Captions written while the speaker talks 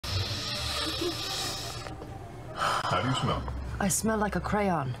How do you smell? I smell like a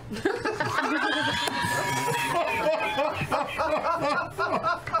crayon. It's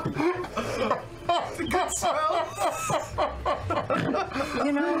a good smell.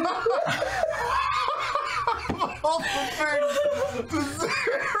 You know.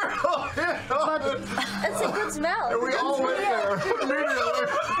 But it's a good smell. And we all went there immediately.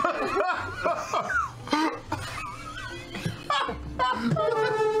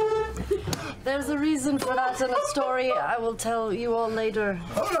 There's a reason for that in a story I will tell you all later.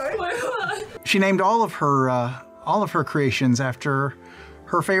 All right. She named all of her creations after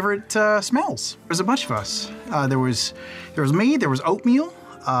her favorite smells. There's a bunch of us. There was me. There was oatmeal.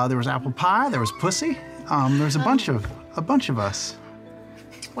 There was apple pie. There was pussy. There's a bunch of us.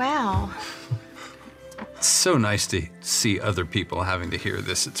 Wow. It's so nice to see other people having to hear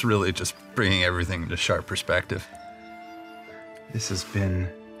this. It's really just bringing everything into sharp perspective. This has been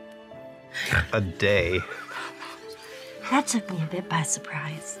a day. That took me a bit by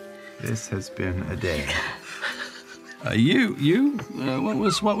surprise. This has been a day.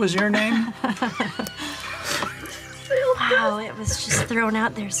 What was your name? Wow, it was just thrown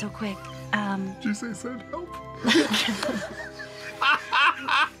out there so quick. Did you say send help?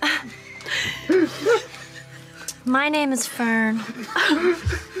 My name is Fern.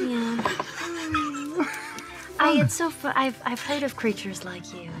 Yeah. I've heard of creatures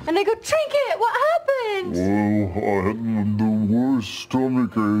like you. And they go, Trinket, what happened? Well, I had the worst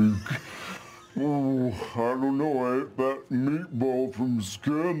stomachache. Oh, I don't know, I ate that meatball from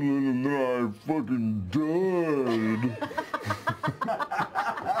Scanlan and then I fucking died.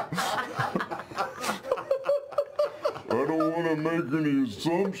 I don't want to make any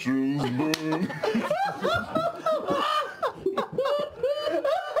assumptions, but...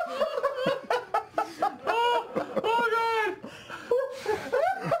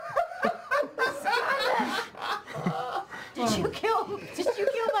 Did you kill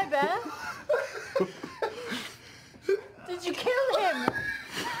my bear? Did you kill him?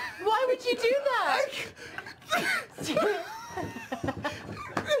 Why would you do that?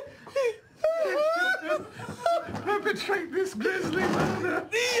 Perpetrate this grisly murder.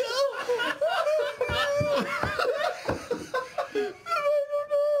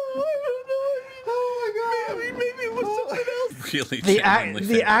 Really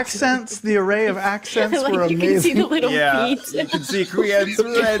The accents, the array of accents were amazing. You can see the little feet. You can see Krien's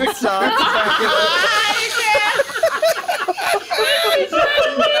red socks back in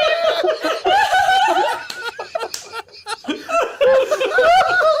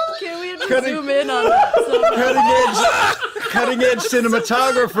Can we just zoom in on that? Cutting edge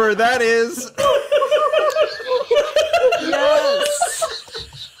cinematographer, that is. Yes.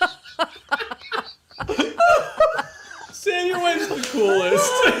 Samuel is the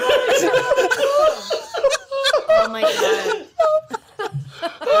coolest. Oh my god.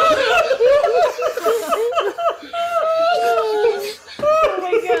 Oh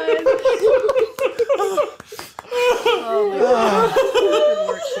my god.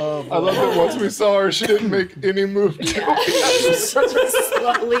 I love that once we saw her, she didn't make any move.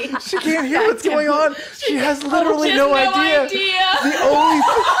 Slowly. She can't hear what's going on. She has literally She has no idea.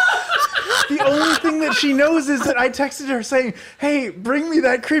 The only thing that she knows is that I texted her saying, "Hey, bring me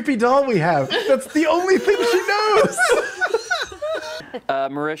that creepy doll we have." That's the only thing she knows.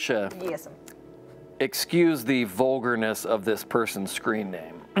 Marisha. Yes. Excuse the vulgarness of this person's screen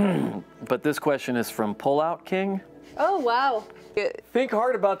name, but this question is from Pullout King. Oh wow. Think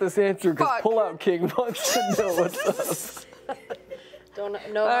hard about this answer, because Pullout King wants to know what's up. Don't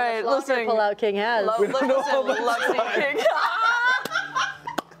know All how right, much longer listen. Pullout King has. We don't know how much time.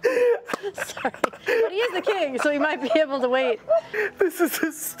 Sorry. But he is the king, so he might be able to wait. This is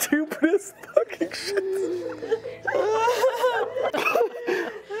the stupidest fucking shit.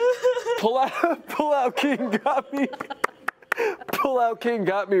 Pullout King got me. Pullout King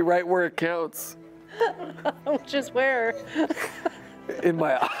got me right where it counts. Which is where? In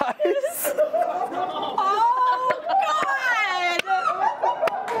my eyes. Oh god!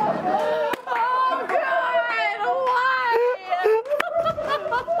 Oh god!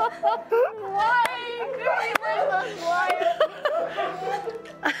 Why? Why?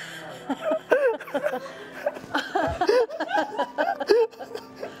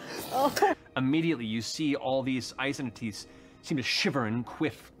 Immediately, you see all these ice entities seem to shiver and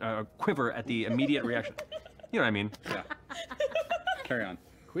quiver at the immediate reaction. You know what I mean? Yeah. Carry on.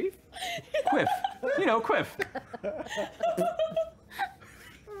 Queef? Quiff. You know, quiff.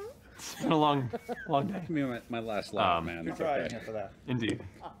 It's been a long day. Me my last laugh, man. Too dry in here for that. Indeed.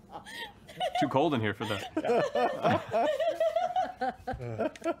 Too cold in here for that.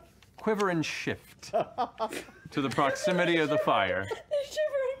 quiver and shift to the proximity of the fire.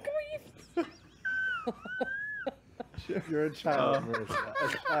 You're a child, Marissa. A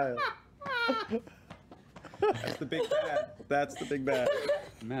child. That's the big bad. That's the big bad.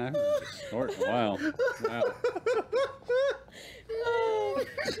 Man, short. Wow. Wow.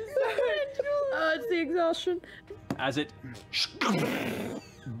 It's the exhaustion. As it kind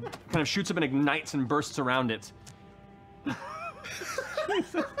of shoots up and ignites and bursts around it.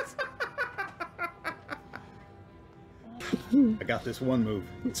 I got this one move.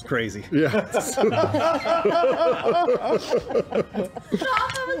 It's crazy. Yeah. Stop, I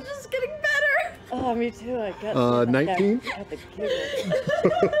was just getting better. Oh, me too. I got 19?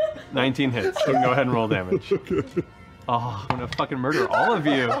 19 hits. You can go ahead and roll damage. Oh, I'm gonna fucking murder all of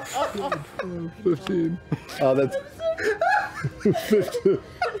you. 15. That's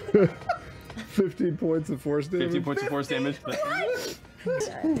 15 points of force damage. 15 points of force damage.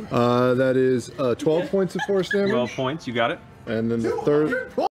 That is 12 points of force damage. 12 points, you got it. And then the third.